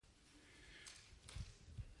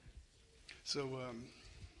So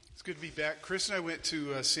it's good to be back. Chris and I went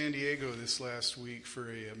to San Diego this last week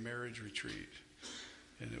for a marriage retreat,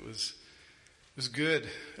 and it was good.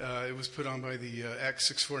 It was put on by the Acts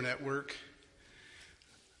 64 Network,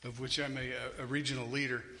 of which I'm a regional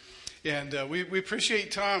leader. And we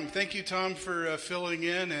appreciate Tom. Thank you, Tom, for filling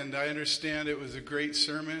in. And I understand it was a great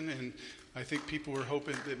sermon, and I think people were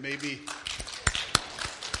hoping that maybe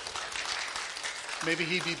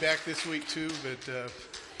he'd be back this week too. But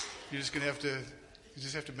you're just gonna have to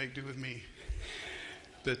make do with me.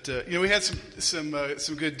 But we had some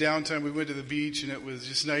good downtime. We went to the beach, and it was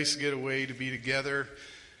just nice to get away, to be together.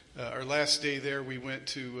 Our last day there, we went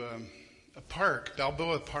to a park,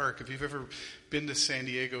 Balboa Park. If you've ever been to San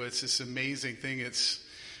Diego, it's this amazing thing. It's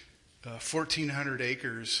 1,400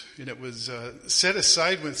 acres, and it was set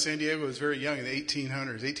aside when San Diego was very young in the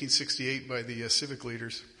 1800s, 1868, by the civic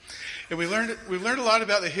leaders. And we learned a lot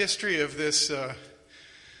about the history of this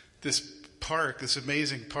park, this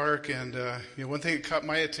amazing park. And one thing that caught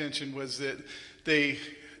my attention was that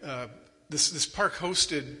this park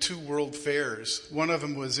hosted 2 world fairs. One of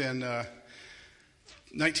them was in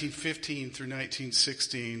 1915 through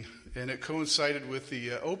 1916, and it coincided with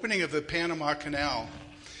the opening of the Panama Canal.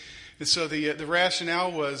 And so the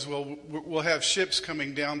rationale was, well, we'll have ships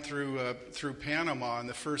coming down through Panama, and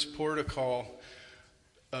the first port of call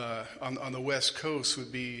on the west coast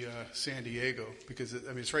would be San Diego, because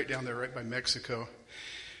it's right down there, right by Mexico.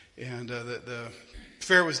 And the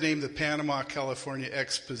fair was named the Panama California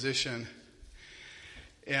Exposition.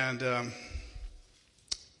 And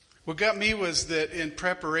what got me was that in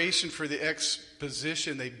preparation for the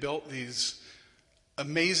exposition, they built these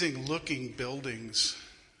amazing looking buildings.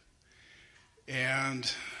 And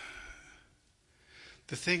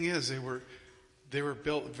the thing is, they were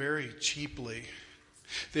built very cheaply.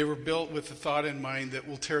 They were built with the thought in mind that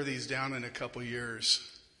we'll tear these down in a couple years.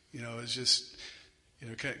 It's just,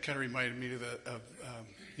 kind of reminded me of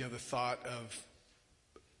the thought of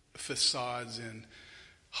facades in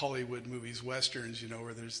Hollywood movies, westerns,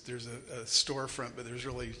 where there's a storefront, but there's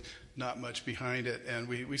really not much behind it. And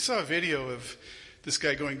we saw a video of this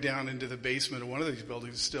guy going down into the basement of one of these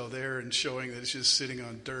buildings, still there, and showing that it's just sitting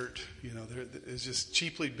on dirt. It's just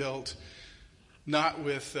cheaply built, not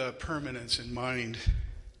with permanence in mind.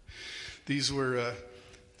 These were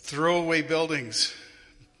throwaway buildings,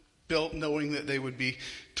 built knowing that they would be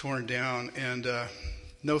torn down, and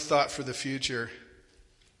no thought for the future.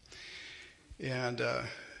 And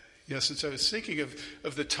since I was thinking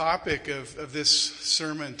of the topic of this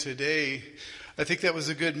sermon today, I think that was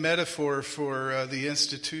a good metaphor for the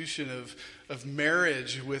institution of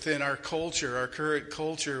marriage within our culture, our current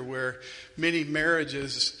culture, where many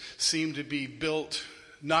marriages seem to be built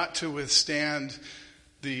not to withstand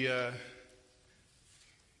the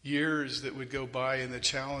years that would go by and the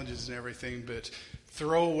challenges and everything, but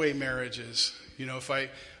throwaway marriages.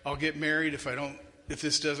 I'll get married if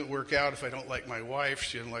this doesn't work out, if I don't like my wife,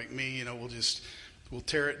 she doesn't like me, we'll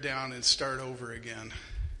tear it down and start over again.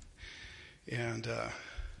 And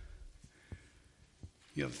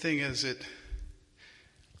the thing is,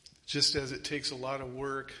 just as it takes a lot of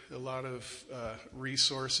work, a lot of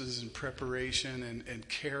resources and preparation and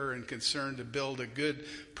care and concern to build a good,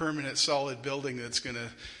 permanent, solid building that's going to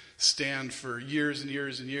stand for years and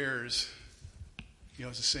years and years,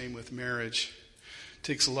 it's the same with marriage. It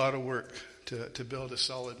takes a lot of work to build a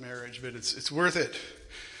solid marriage, but it's worth it.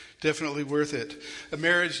 Definitely worth it. A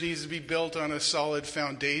marriage needs to be built on a solid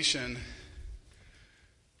foundation.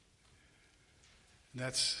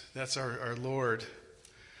 That's our Lord.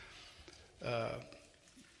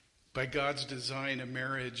 By God's design, a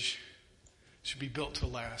marriage should be built to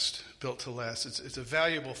last. It's a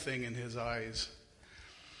valuable thing in His eyes.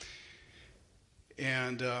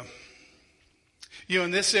 And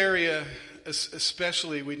in this area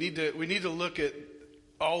especially, we need to look at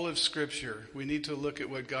all of Scripture. We need to look at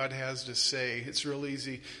what God has to say. It's real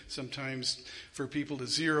easy sometimes for people to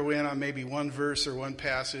zero in on maybe one verse or one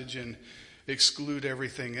passage and exclude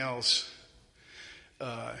everything else.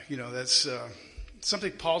 That's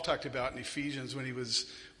something Paul talked about in Ephesians when he was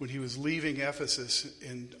leaving Ephesus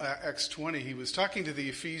in Acts 20. He was talking to the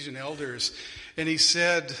Ephesian elders, and he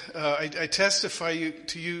said, I testify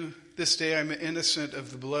to you this day I'm innocent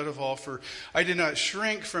of the blood of all, for I did not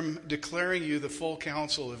shrink from declaring you the full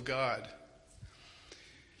counsel of God.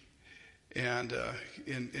 And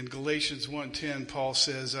in Galatians 1:10, Paul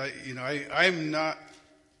says, I'm not,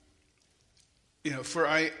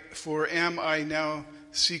 for am I now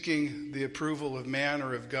seeking the approval of man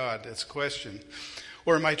or of God? That's a question.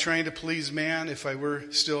 Or am I trying to please man? If I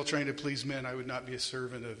were still trying to please men, I would not be a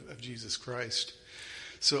servant of Jesus Christ.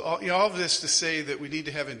 So all of this to say that we need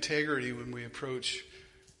to have integrity when we approach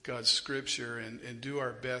God's Scripture and do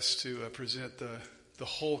our best to present the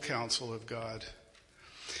whole counsel of God.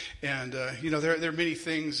 And, there are many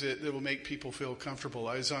things that will make people feel comfortable.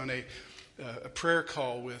 I was on a prayer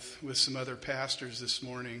call with some other pastors this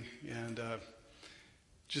morning, and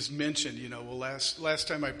just mentioned, last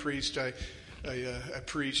time I preached, I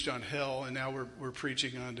preached on hell, and now we're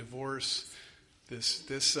preaching on divorce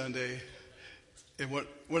this Sunday. And one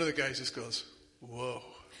of the guys just goes, "Whoa."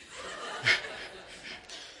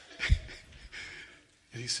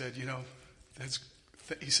 And he said,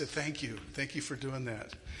 he said, thank you for doing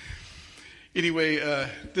that. Anyway,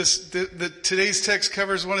 today's text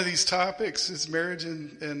covers one of these topics. It's marriage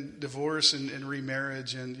and divorce and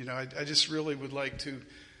remarriage. And, I just really would like to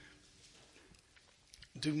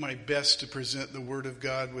do my best to present the Word of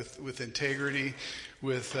God with integrity,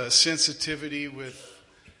 with sensitivity, with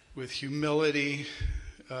humility,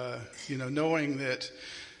 knowing that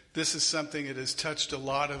this is something that has touched a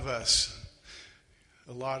lot of us.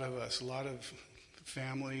 A lot of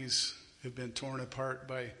families have been torn apart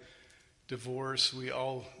by divorce. We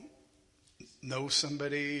all know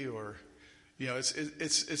somebody, or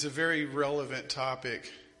it's a very relevant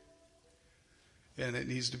topic, and it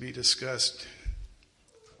needs to be discussed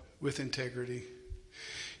with integrity.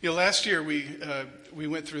 Last year we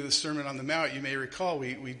went through the Sermon on the Mount. You may recall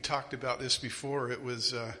we talked about this before. It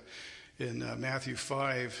was in Matthew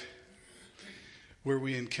 5, where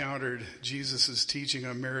we encountered Jesus' teaching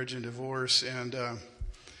on marriage and divorce. And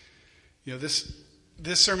this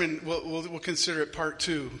sermon, we'll consider it part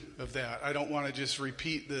 2 of that. I don't want to just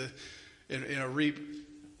repeat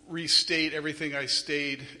restate everything I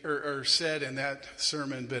said in that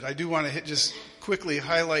sermon, but I do want to just quickly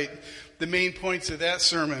highlight the main points of that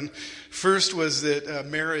sermon. First was that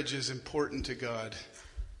marriage is important to God.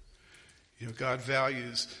 God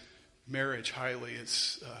values marriage highly.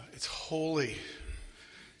 It's holy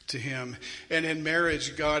to Him. And in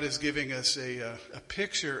marriage, God is giving us a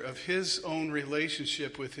picture of His own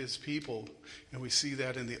relationship with His people. And we see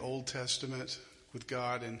that in the Old Testament with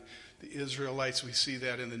God and the Israelites. We see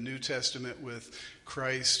that in the New Testament with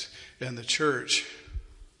Christ and the church.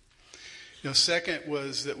 Second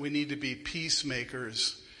was that we need to be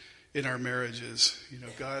peacemakers in our marriages.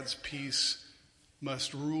 God's peace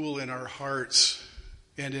must rule in our hearts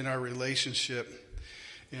and in our relationship.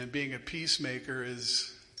 And being a peacemaker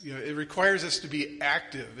is, it requires us to be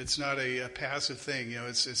active. It's not a passive thing.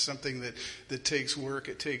 It's something that takes work.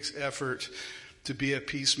 It takes effort to be a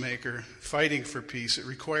peacemaker, fighting for peace. It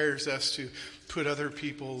requires us to put other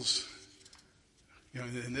people's,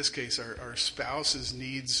 in this case, our spouse's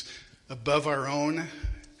needs above our own.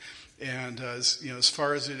 And as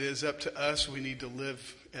far as it is up to us, we need to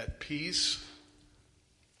live at peace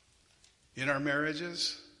in our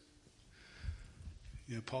marriages.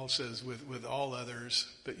 Paul says with all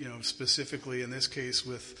others, but specifically in this case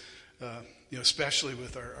with especially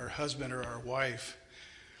with our husband or our wife.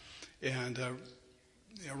 And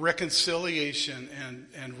reconciliation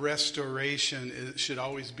and restoration should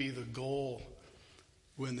always be the goal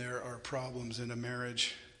when there are problems in a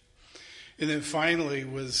marriage. And then finally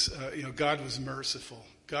was, God was merciful.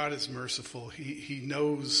 God is merciful. He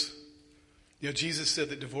knows. Jesus said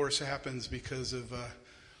that divorce happens because of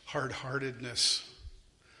hard-heartedness.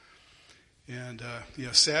 And,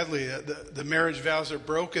 sadly, the marriage vows are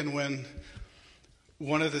broken when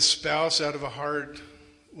one of the spouses out of a hard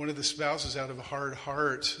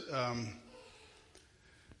heart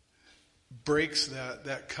breaks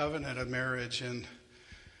that covenant of marriage. And,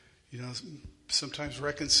 sometimes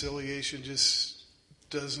reconciliation just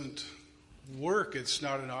doesn't work. It's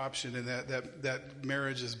not an option, and that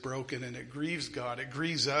marriage is broken, and it grieves God. It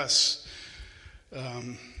grieves us.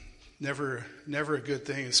 Never a good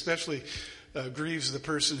thing, especially grieves the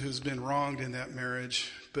person who's been wronged in that marriage.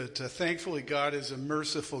 But thankfully, God is a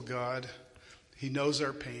merciful God. He knows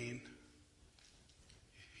our pain.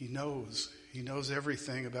 He knows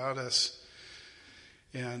everything about us.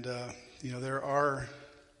 And, there are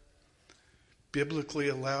biblically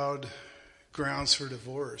allowed grounds for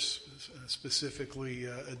divorce, specifically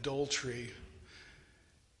adultery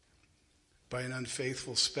by an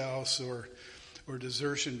unfaithful spouse or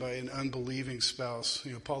desertion by an unbelieving spouse.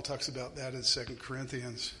 Paul talks about that in 2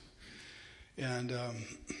 Corinthians. And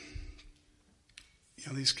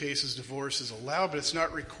in these cases, divorce is allowed, but it's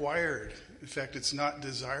not required. In fact, it's not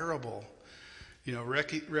desirable.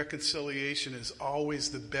 Reconciliation is always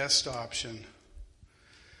the best option.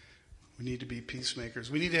 We need to be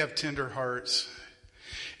peacemakers. We need to have tender hearts.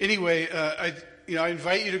 Anyway, I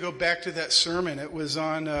invite you to go back to that sermon. It was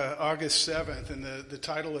on August 7th, and the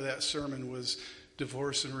title of that sermon was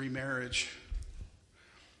divorce and remarriage.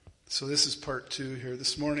 So this is part 2 here.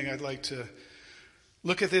 This morning I'd like to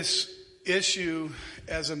look at this issue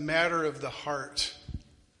as a matter of the heart.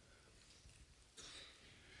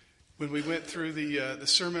 When we went through the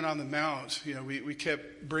Sermon on the Mount, we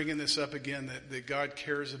kept bringing this up again, that God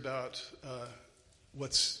cares about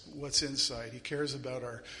what's inside. He cares about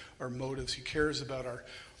our motives. He cares about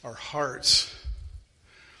our hearts.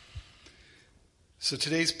 So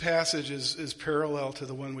today's passage is parallel to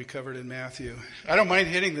the one we covered in Matthew. I don't mind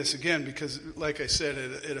hitting this again because, like I said,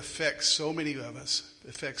 it affects so many of us.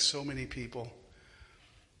 It affects so many people.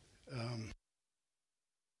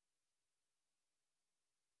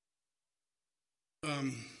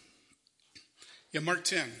 Mark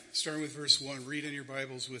 10, starting with verse 1. Read in your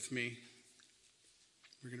Bibles with me.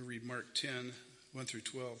 We're going to read Mark 10, 1 through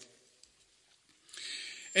 12.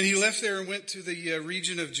 And he left there and went to the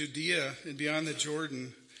region of Judea and beyond the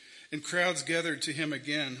Jordan, and crowds gathered to him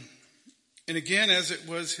again. And again, as it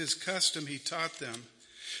was his custom, he taught them.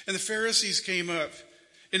 And the Pharisees came up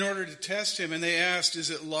in order to test him, and they asked, "Is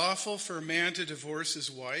it lawful for a man to divorce his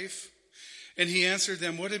wife?" And he answered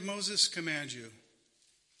them, "What did Moses command you?"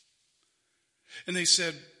 And they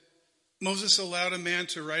said, "Moses allowed a man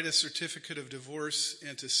to write a certificate of divorce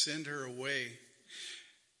and to send her away."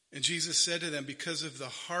 And Jesus said to them, "Because of the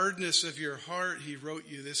hardness of your heart, he wrote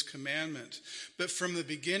you this commandment. But from the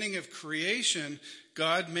beginning of creation,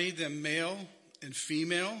 God made them male and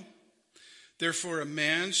female. Therefore, a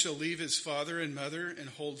man shall leave his father and mother and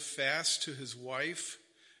hold fast to his wife,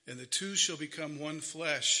 and the two shall become one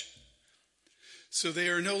flesh. So they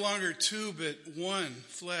are no longer two, but one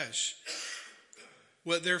flesh.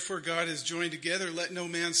 What therefore God has joined together, let no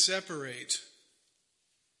man separate."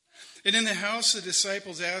 And in the house, the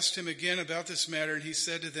disciples asked him again about this matter, and he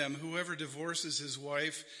said to them, "Whoever divorces his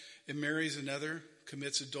wife and marries another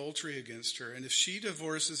commits adultery against her. And if she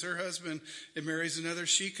divorces her husband and marries another,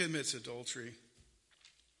 she commits adultery."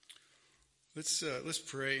 Let's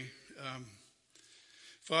pray.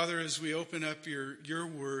 Father, as we open up your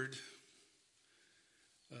word,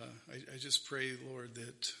 I just pray, Lord,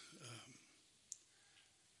 that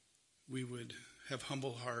we would have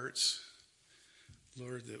humble hearts.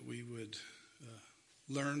 Lord, that we would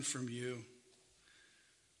learn from you.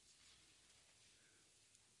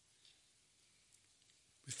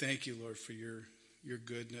 We thank you, Lord, for your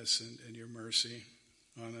goodness and your mercy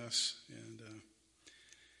on us. And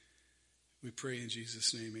we pray in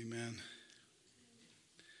Jesus' name, amen.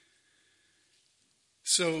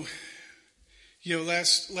 So,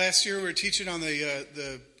 last year we were teaching on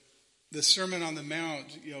the Sermon on the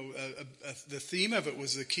Mount. The theme of it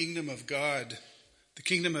was the kingdom of God. The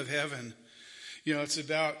kingdom of heaven. It's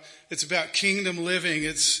about kingdom living.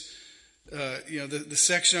 It's, the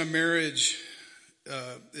section on marriage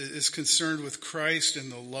is concerned with Christ and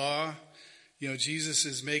the law. Jesus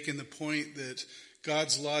is making the point that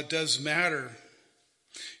God's law does matter.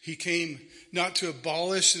 He came not to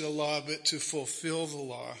abolish the law, but to fulfill the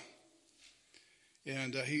law.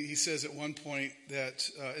 And he says at one point that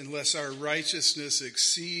unless our righteousness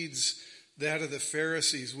exceeds that of the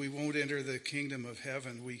Pharisees, we won't enter the kingdom of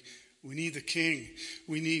heaven. We need the King.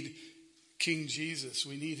 We need King Jesus.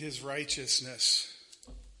 We need his righteousness.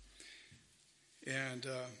 And,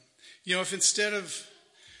 if instead of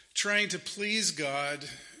trying to please God,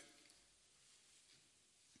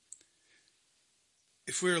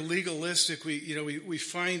 if we're legalistic, we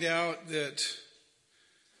find out that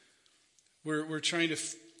we're trying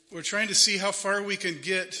to see how far we can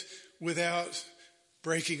get without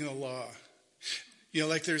breaking the law.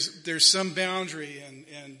 Like there's some boundary, and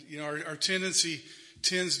our tendency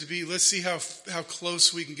tends to be, let's see how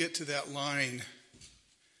close we can get to that line.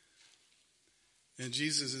 And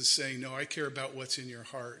Jesus is saying, no, I care about what's in your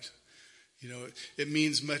heart. It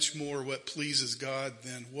means much more what pleases God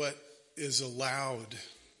than what is allowed.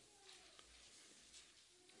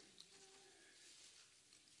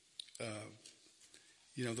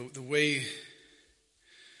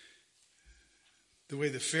 The way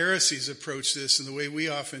the Pharisees approach this and the way we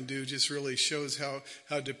often do just really shows how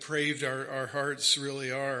depraved our hearts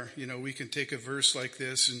really are. We can take a verse like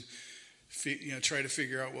this and try to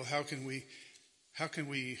figure out, well, how can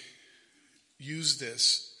we use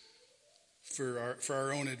this for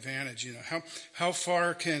our own advantage? How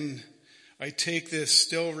far can I take this,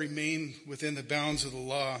 still remain within the bounds of the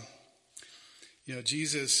law?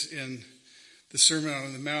 Jesus in the Sermon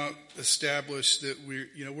on the Mount established that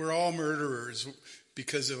we're all murderers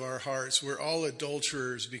because of our hearts. We're all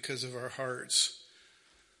adulterers because of our hearts.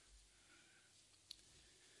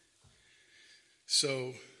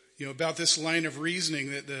 So, about this line of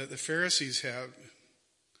reasoning that the Pharisees have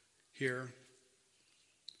here,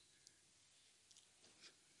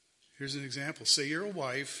 Here's an example. Say you're a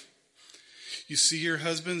wife. You see your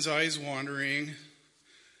husband's eyes wandering.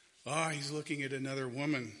 He's looking at another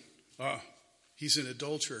woman. He's an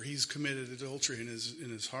adulterer. He's committed adultery in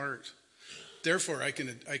his heart. Therefore, I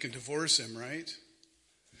can divorce him, right?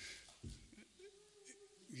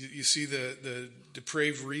 You see the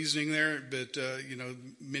depraved reasoning there, but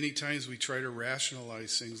many times we try to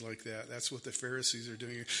rationalize things like that. That's what the Pharisees are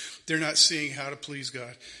doing. They're not seeing how to please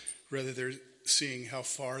God. Rather, they're seeing how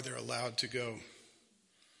far they're allowed to go.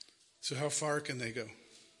 So how far can they go?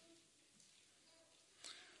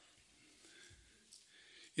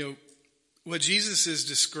 What Jesus is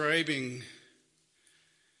describing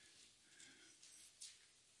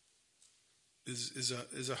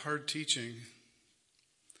is a hard teaching.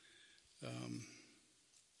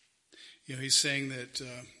 He's saying that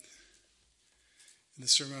in the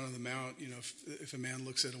Sermon on the Mount, if a man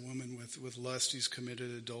looks at a woman with lust, he's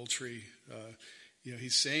committed adultery.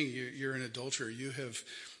 He's saying you're an adulterer. You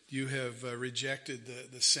have rejected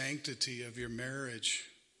the sanctity of your marriage.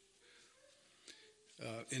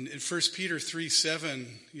 In 1 Peter 3:7,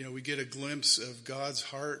 we get a glimpse of God's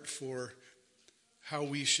heart for how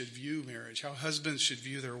we should view marriage, how husbands should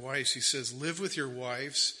view their wives. He says, live with your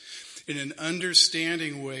wives in an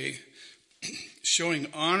understanding way, showing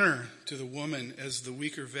honor to the woman as the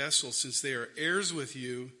weaker vessel, since they are heirs with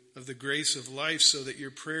you of the grace of life, so that your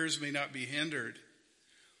prayers may not be hindered.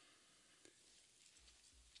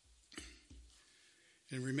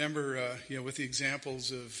 And remember, with the example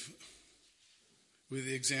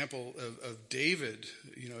of David,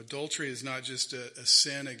 adultery is not just a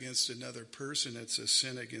sin against another person, it's a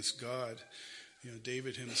sin against God.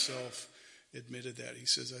 David himself admitted that. He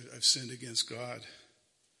says, I've sinned against God.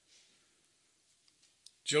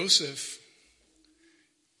 Joseph,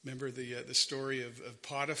 remember the story of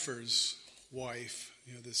Potiphar's wife.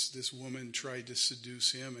 This woman tried to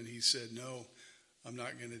seduce him, and he said, no, I'm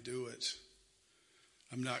not going to do it.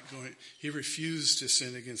 He refused to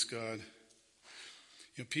sin against God.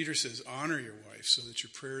 Peter says, honor your wife so that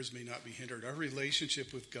your prayers may not be hindered. Our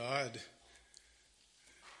relationship with God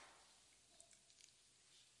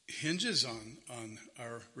hinges on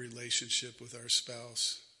our relationship with our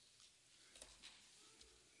spouse.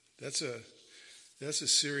 That's a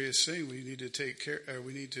serious thing we need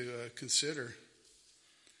to consider.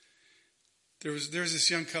 There's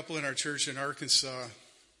this young couple in our church in Arkansas.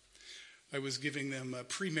 I was giving them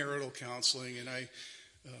premarital counseling, and I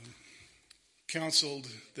counseled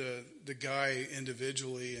the guy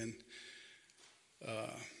individually, and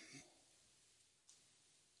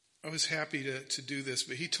I was happy to do this,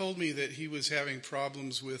 but he told me that he was having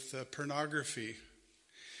problems with pornography.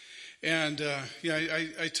 And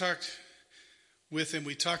I talked with him.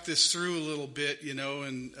 We talked this through a little bit, and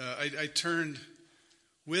I turned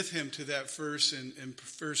with him to that verse in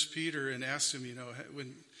 1 Peter and asked him,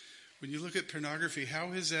 when you look at pornography,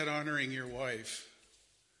 how is that honoring your wife?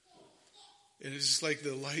 And it's just like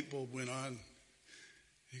the light bulb went on.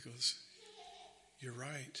 He goes, you're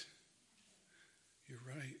right. You're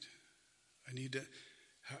right. I need to,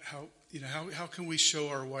 how can we show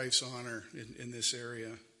our wife's honor in this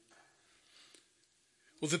area?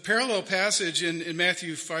 Well, the parallel passage in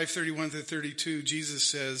Matthew 5:31-32, Jesus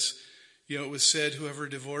says, it was said, whoever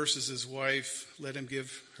divorces his wife, let him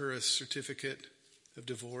give her a certificate of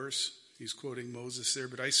divorce. He's quoting Moses there.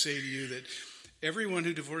 But I say to you that everyone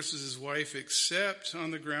who divorces his wife, except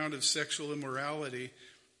on the ground of sexual immorality,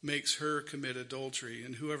 makes her commit adultery.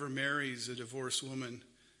 And whoever marries a divorced woman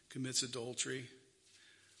commits adultery.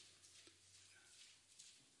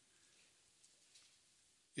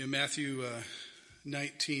 In Matthew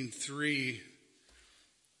 19:3,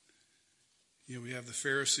 we have the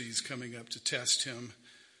Pharisees coming up to test him.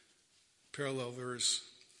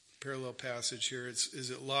 Parallel passage here. Is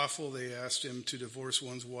it lawful, they asked him, to divorce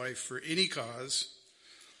one's wife for any cause?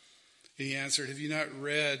 And he answered, have you not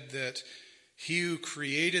read that he who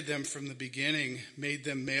created them from the beginning made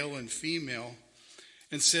them male and female,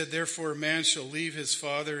 and said, therefore a man shall leave his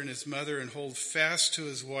father and his mother and hold fast to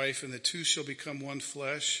his wife, and the two shall become one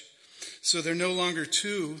flesh. So they're no longer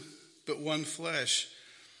two, but one flesh.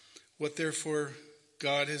 What therefore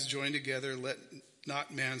God has joined together, let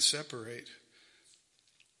not man separate.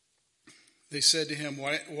 They said to him,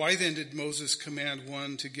 why then did Moses command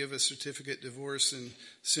one to give a certificate of divorce and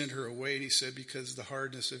send her away? And he said, because the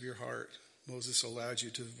hardness of your heart, Moses allowed you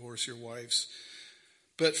to divorce your wives.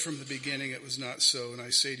 But from the beginning it was not so. And I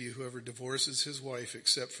say to you, whoever divorces his wife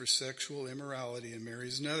except for sexual immorality and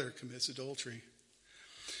marries another commits adultery.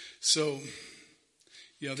 So,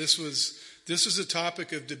 this was a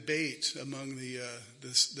topic of debate among the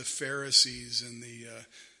Pharisees and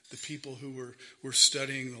the people who were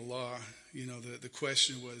studying the law. The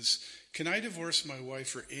question was, can I divorce my wife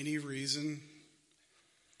for any reason?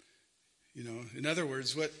 In other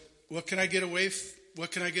words, what can I get away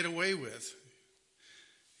with?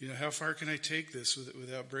 How far can I take this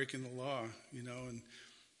without breaking the law? And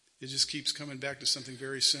it just keeps coming back to something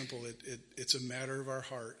very simple. It's a matter of our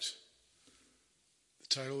heart.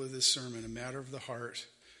 The title of this sermon, A Matter of the Heart.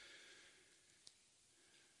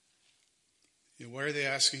 Why are they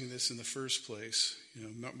asking this in the first place?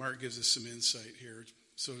 Mark gives us some insight here.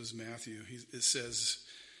 So does Matthew. It says,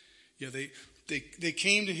 they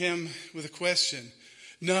came to him with a question,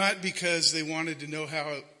 not because they wanted to know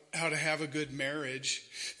how to have a good marriage.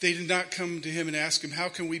 They did not come to him and ask him, how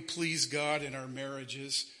can we please God in our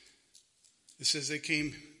marriages? It says they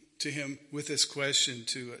came to him with this question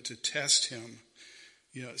to test him.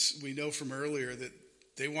 We know from earlier that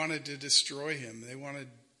they wanted to destroy him. They wanted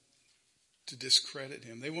to discredit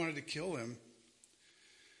him. They wanted to kill him.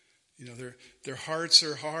 Their hearts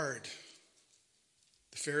are hard.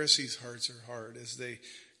 The Pharisees' hearts are hard as they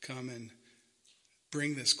come and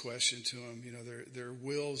bring this question to him. Their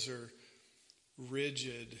wills are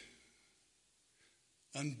rigid,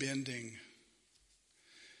 unbending.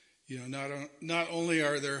 Not only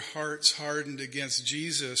are their hearts hardened against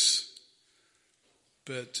Jesus,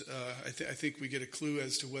 but I think we get a clue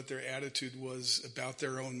as to what their attitude was about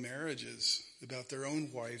their own marriages, about their own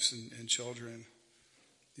wives and children.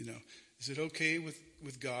 Is it okay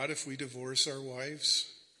with God if we divorce our wives?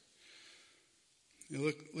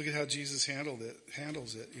 Look at how Jesus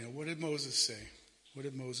handles it. What did Moses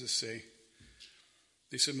say?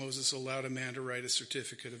 They said Moses allowed a man to write a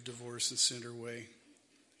certificate of divorce and send her away.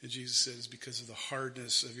 And Jesus said it's because of the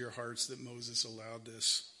hardness of your hearts that Moses allowed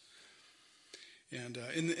this. And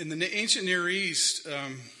in the ancient Near East,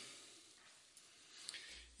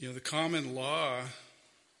 the common law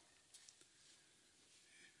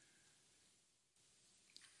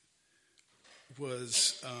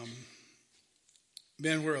was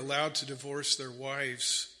men were allowed to divorce their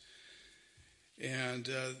wives, and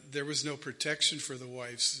there was no protection for the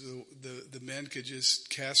wives. The men could just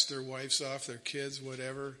cast their wives off, their kids,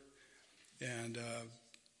 whatever, and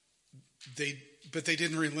but they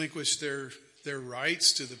didn't relinquish their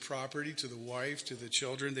rights to the property, to the wife, to the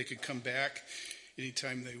children. They could come back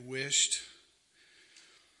anytime they wished.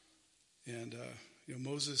 And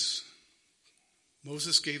Moses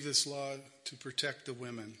gave this law to protect the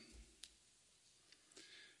women.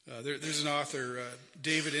 There's an author,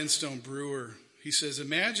 David Instone Brewer. He says,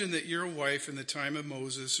 imagine that you're a wife in the time of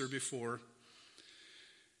Moses or before.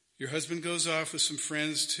 Your husband goes off with some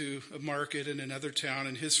friends to a market in another town,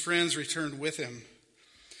 and his friends returned with him.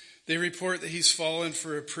 They report that he's fallen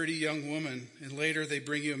for a pretty young woman, and later they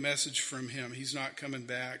bring you a message from him. He's not coming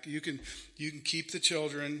back. You can keep the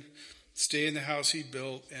children, stay in the house he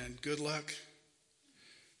built, and good luck.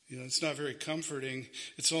 It's not very comforting.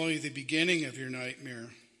 It's only the beginning of your nightmare.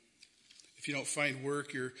 If you don't find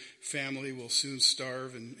work, your family will soon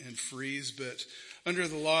starve and freeze. But under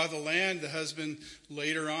the law of the land, the husband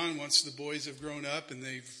later on, once the boys have grown up and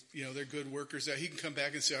they're good workers, he can come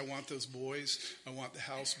back and say, I want those boys. I want the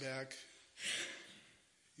house back.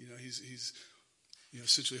 He's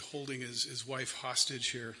essentially holding his wife hostage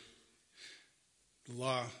here. The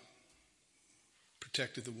law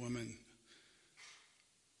protected the woman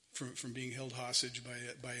from being held hostage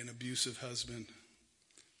by an abusive husband,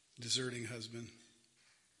 deserting husband.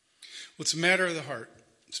 Well, it's a matter of the heart.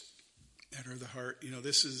 It's a matter of the heart.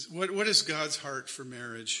 This is what is God's heart for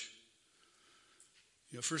marriage?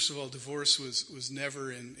 First of all, divorce was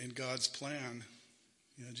never in God's plan.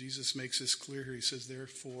 Jesus makes this clear here. He says,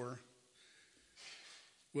 therefore,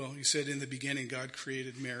 he said in the beginning, God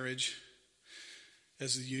created marriage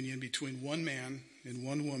as the union between one man and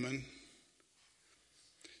one woman.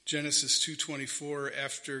 Genesis 2:24,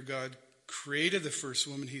 after God created the first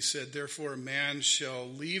woman, he said, therefore a man shall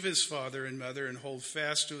leave his father and mother and hold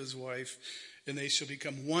fast to his wife, and they shall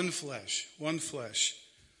become one flesh. One flesh.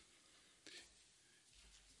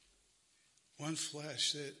 One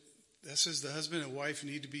flesh. That says the husband and wife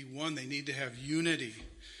need to be one. They need to have unity.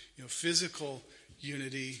 Physical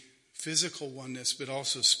unity, physical oneness, but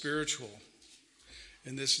also spiritual.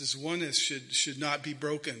 And this oneness should not be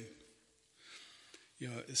broken.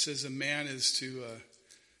 It says a man is to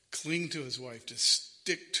cling to his wife, to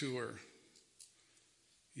stick to her.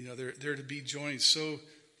 They're to be joined so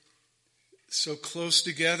close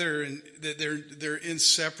together, and that they're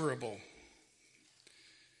inseparable.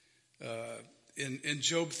 In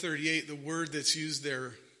Job 38, the word that's used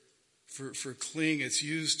there for cling, it's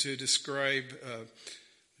used to describe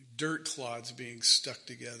dirt clods being stuck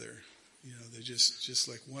together. They're just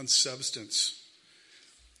like one substance.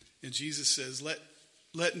 And Jesus says,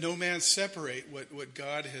 let no man separate what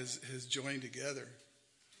God has joined together.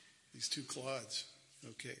 These two clods.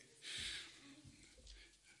 Okay.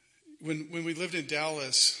 When we lived in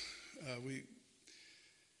Dallas,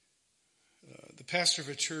 the pastor of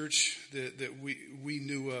a church that we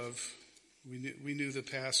knew of, we knew the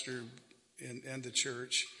pastor and the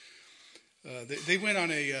church. They went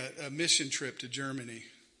on a mission trip to Germany.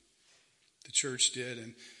 The church did,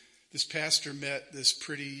 and this pastor met this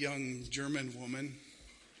pretty young German woman.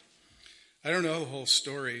 I don't know the whole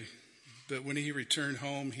story, but when he returned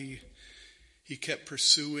home, he kept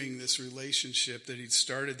pursuing this relationship that he'd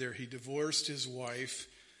started there. He divorced his wife.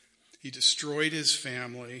 He destroyed his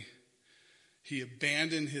family. He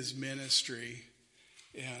abandoned his ministry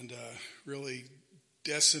and really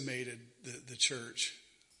decimated the church.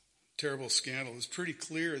 Terrible scandal. It's pretty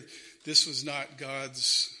clear this was not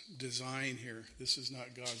God's design here. This is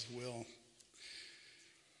not God's will.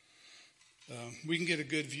 We can get a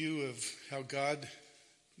good view of how God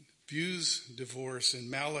views divorce in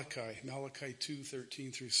Malachi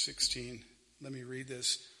 2:13 through 16. Let me read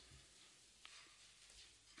this.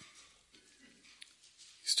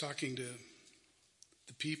 He's talking to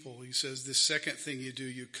the people. He says, "This second thing you do,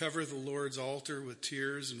 you cover the Lord's altar with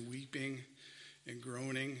tears and weeping and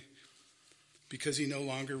groaning, because he no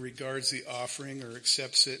longer regards the offering or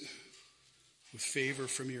accepts it with favor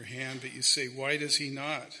from your hand. But you say, why does he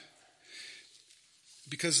not?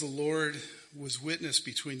 Because the Lord was witness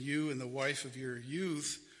between you and the wife of your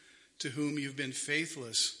youth, to whom you've been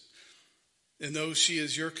faithless. And though she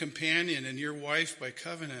is your companion and your wife by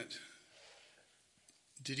covenant,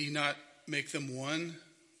 did he not make them one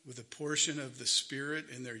with a portion of the Spirit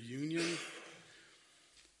in their union?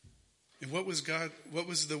 And what was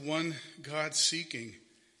the one God seeking?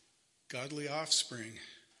 Godly offspring.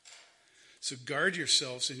 So guard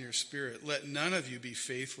yourselves in your spirit. Let none of you be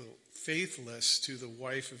faithless to the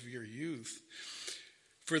wife of your youth.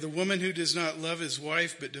 For the woman who does not love his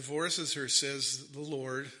wife but divorces her, says the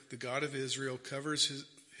Lord, the God of Israel, covers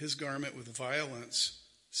his garment with violence,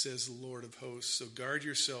 says the Lord of hosts. So guard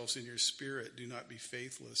yourselves in your spirit. Do not be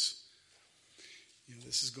faithless."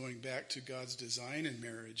 This is going back to God's design in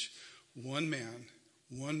marriage. One man,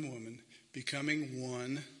 one woman, becoming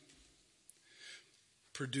one,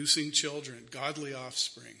 producing children, godly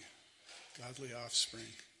offspring.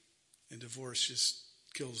 And divorce just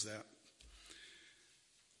kills that.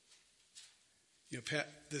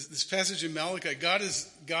 This passage in Malachi, God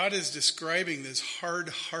is describing this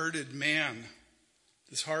hard-hearted man,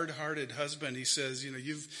 this hard-hearted husband. He says,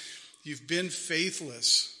 you've been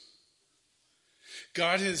faithless.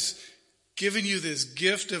 God has given you this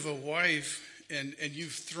gift of a wife, and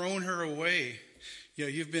you've thrown her away.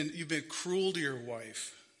 You've been cruel to your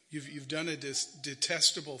wife. You've done a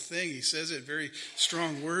detestable thing. He says it very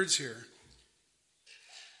strong words here.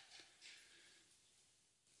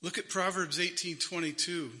 Look at Proverbs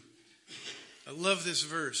 18:22. I love this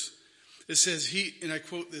verse. It says, and I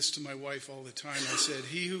quote this to my wife all the time. I said,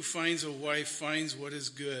 "He who finds a wife finds what is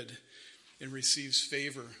good and receives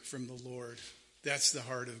favor from the Lord." That's the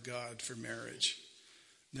heart of God for marriage.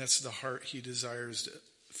 That's the heart he desires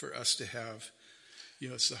for us to have.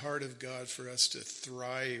 It's the heart of God for us to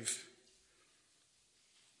thrive,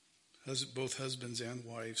 both husbands and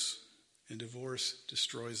wives, and divorce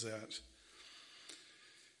destroys that.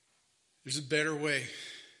 There's a better way.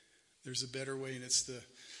 There's a better way, and it's the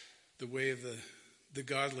way of the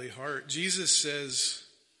godly heart. Jesus says,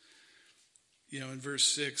 in verse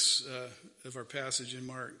 6 of our passage in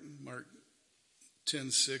Mark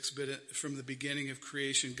 10:6, "But from the beginning of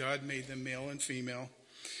creation, God made them male and female.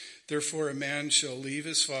 Therefore a man shall leave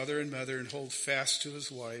his father and mother and hold fast to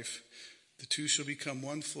his wife. The two shall become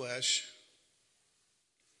one flesh.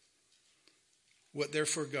 What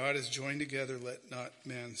therefore God has joined together, let not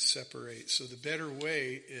man separate." So the better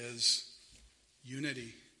way is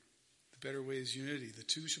unity. The better way is unity. The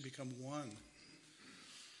two shall become one.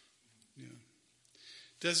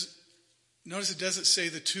 Notice it doesn't say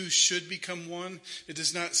the two should become one. It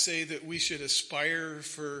does not say that we should aspire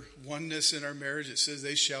for oneness in our marriage. It says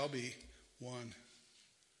they shall be one.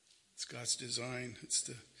 It's God's design. It's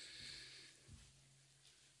the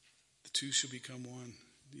two shall become one.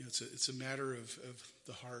 It's a matter of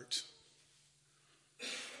the heart.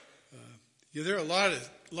 There are a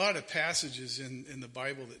lot of passages in the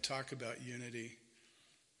Bible that talk about unity.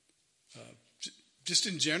 Just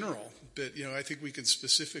in general, but I think we can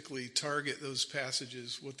specifically target those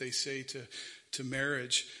passages, what they say to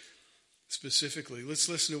marriage specifically. Let's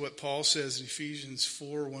listen to what Paul says in Ephesians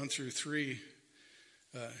 4:1 through 3.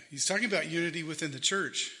 He's talking about unity within the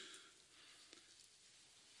church.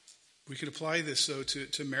 We can apply this, though,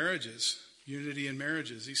 to marriages, unity in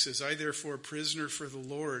marriages. He says, I, therefore, prisoner for the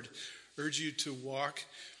Lord, urge you to walk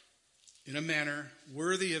in a manner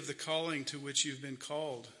worthy of the calling to which you've been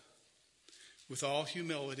called, with all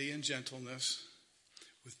humility and gentleness,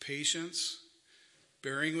 with patience,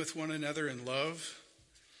 bearing with one another in love,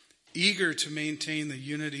 eager to maintain the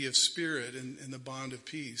unity of spirit in the bond of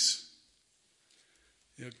peace.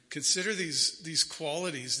 Consider these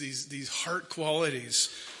qualities, these heart qualities: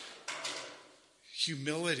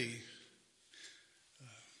 humility,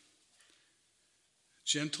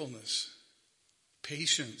 gentleness,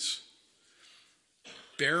 patience,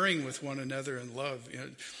 bearing with one another in love.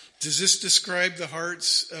 Does this describe the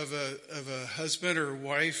hearts of a husband or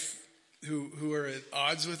wife who are at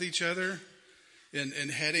odds with each other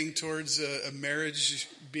and heading towards a marriage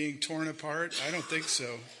being torn apart? I don't think so.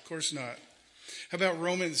 Of course not. How about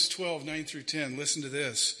Romans 12, 9 through 10? Listen to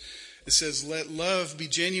this. It says, let love be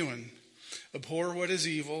genuine. Abhor what is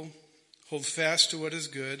evil. Hold fast to what is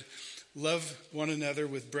good. Love one another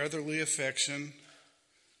with brotherly affection.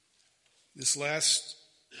 This last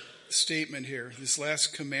statement here, this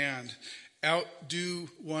last command, outdo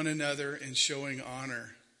one another in showing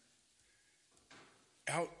honor.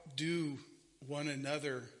 Outdo one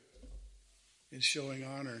another in showing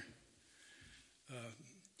honor.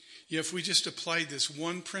 If we just applied this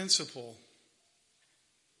one principle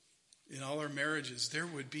in all our marriages, there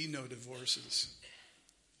would be no divorces.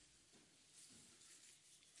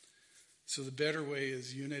 So the better way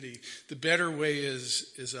is unity. The better way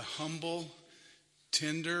is a humble,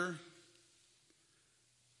 tender,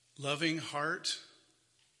 loving heart,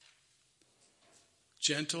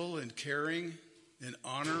 gentle and caring and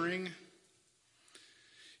honoring.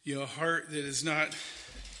 A heart that is not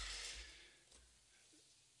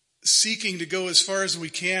seeking to go as far as we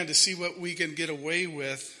can to see what we can get away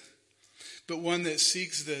with, but one that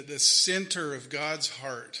seeks the center of God's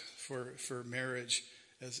heart for marriage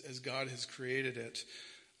as God has created it.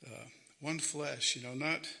 One flesh,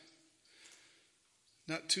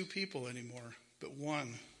 not two people anymore, but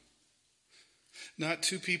one. Not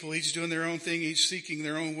two people, each doing their own thing, each seeking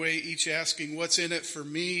their own way, each asking, what's in it for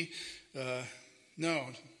me? No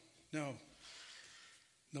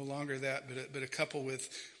longer that, but a couple with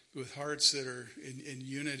hearts that are in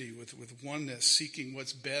unity, with oneness, seeking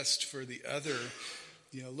what's best for the other,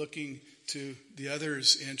 looking to the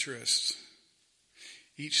other's interests,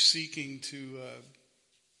 each seeking to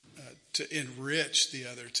enrich the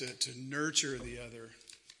other, to nurture the other.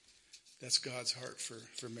 That's God's heart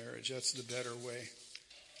for marriage. That's the better way.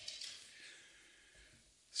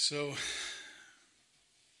 So,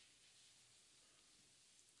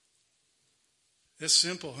 that's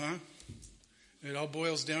simple, huh? It all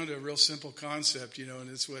boils down to a real simple concept, and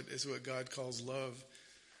it's what God calls love.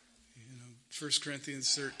 1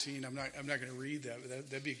 Corinthians 13. I'm not going to read that, but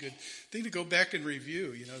that'd be a good thing to go back and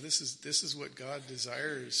review. This is what God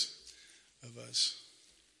desires of us.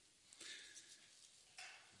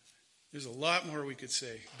 There's a lot more we could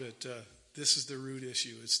say, but this is the root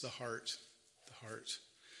issue. It's the heart. The heart.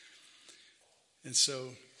 And so,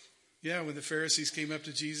 when the Pharisees came up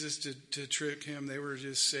to Jesus to trick him, they were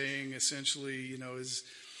just saying essentially,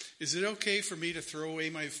 is it okay for me to throw away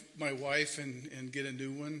my wife and get a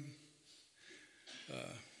new one?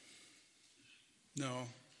 No.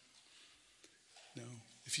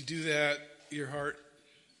 If you do that, your heart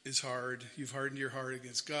is hard. You've hardened your heart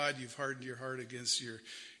against God. You've hardened your heart against your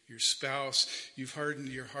spouse. You've hardened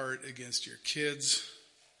your heart against your kids.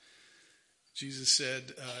 Jesus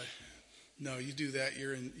said, no, you do that,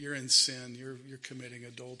 you're in sin. You're committing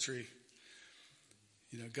adultery.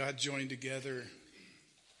 God joined you together,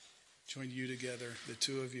 the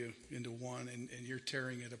two of you, into one, and you're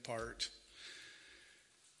tearing it apart.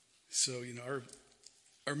 So,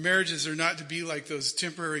 our marriages are not to be like those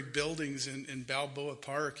temporary buildings in Balboa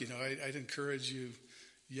Park. I'd encourage you,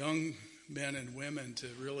 young men and women, to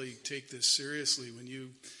really take this seriously when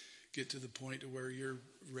you get to the point to where you're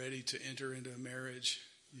ready to enter into a marriage.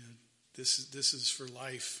 This is for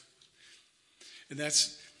life. And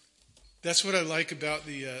that's what I like about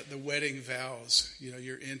the wedding vows.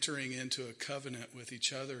 You're entering into a covenant with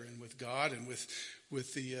each other and with God and with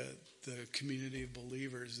the community of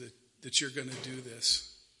believers that you're going to do this.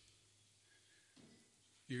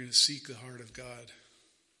 You're going to seek the heart of God.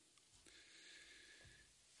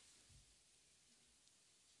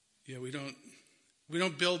 We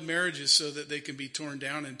don't build marriages so that they can be torn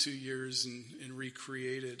down in 2 years and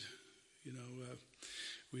recreated.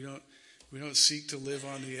 We don't seek to live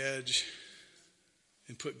on the edge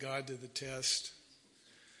and put God to the test.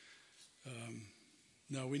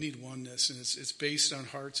 No, we need oneness, and it's based on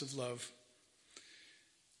hearts of love.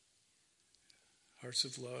 hearts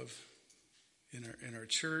of love in our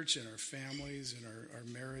church, in our families, in our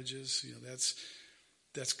marriages.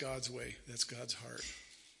 That's God's way. That's God's heart.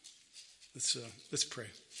 Let's pray.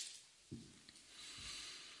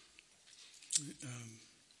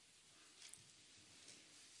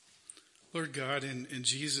 Lord God, in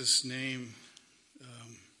Jesus' name,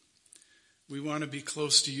 we want to be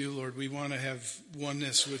close to you, Lord. We want to have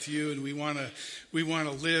oneness with you, and we want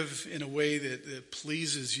to live in a way that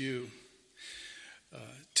pleases you.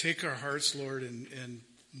 Take our hearts, Lord, and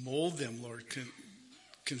mold them, Lord.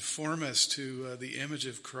 Conform us to the image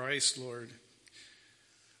of Christ, Lord.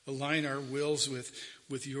 Align our wills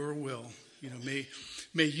with your will.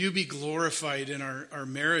 May you be glorified in our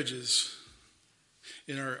marriages,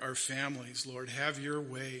 in our families, Lord. Have your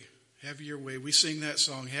way. Have your way. We sing that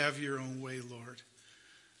song, Have Your Own Way, Lord.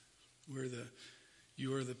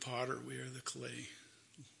 You are the potter, we are the clay.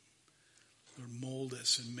 Lord, mold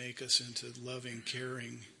us and make us into loving,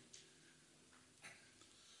 caring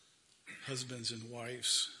husbands and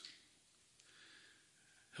wives.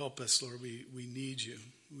 Help us, Lord. We need you.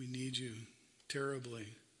 We need you terribly.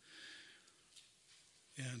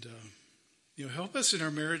 And help us in our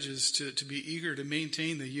marriages to be eager to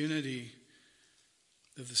maintain the unity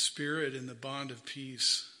of the Spirit and the bond of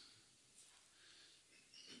peace.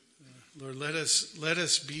 Lord, let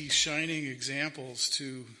us be shining examples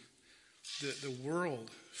to the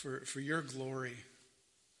world for your glory,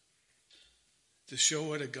 to show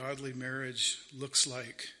what a godly marriage looks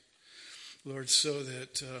like, Lord, so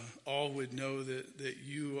that all would know that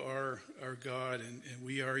you are our God and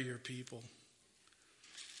we are your people.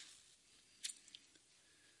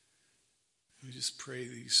 We just pray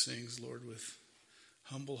these things, Lord, with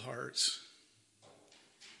humble hearts.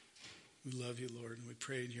 We love you, Lord, and we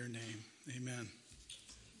pray in your name. Amen.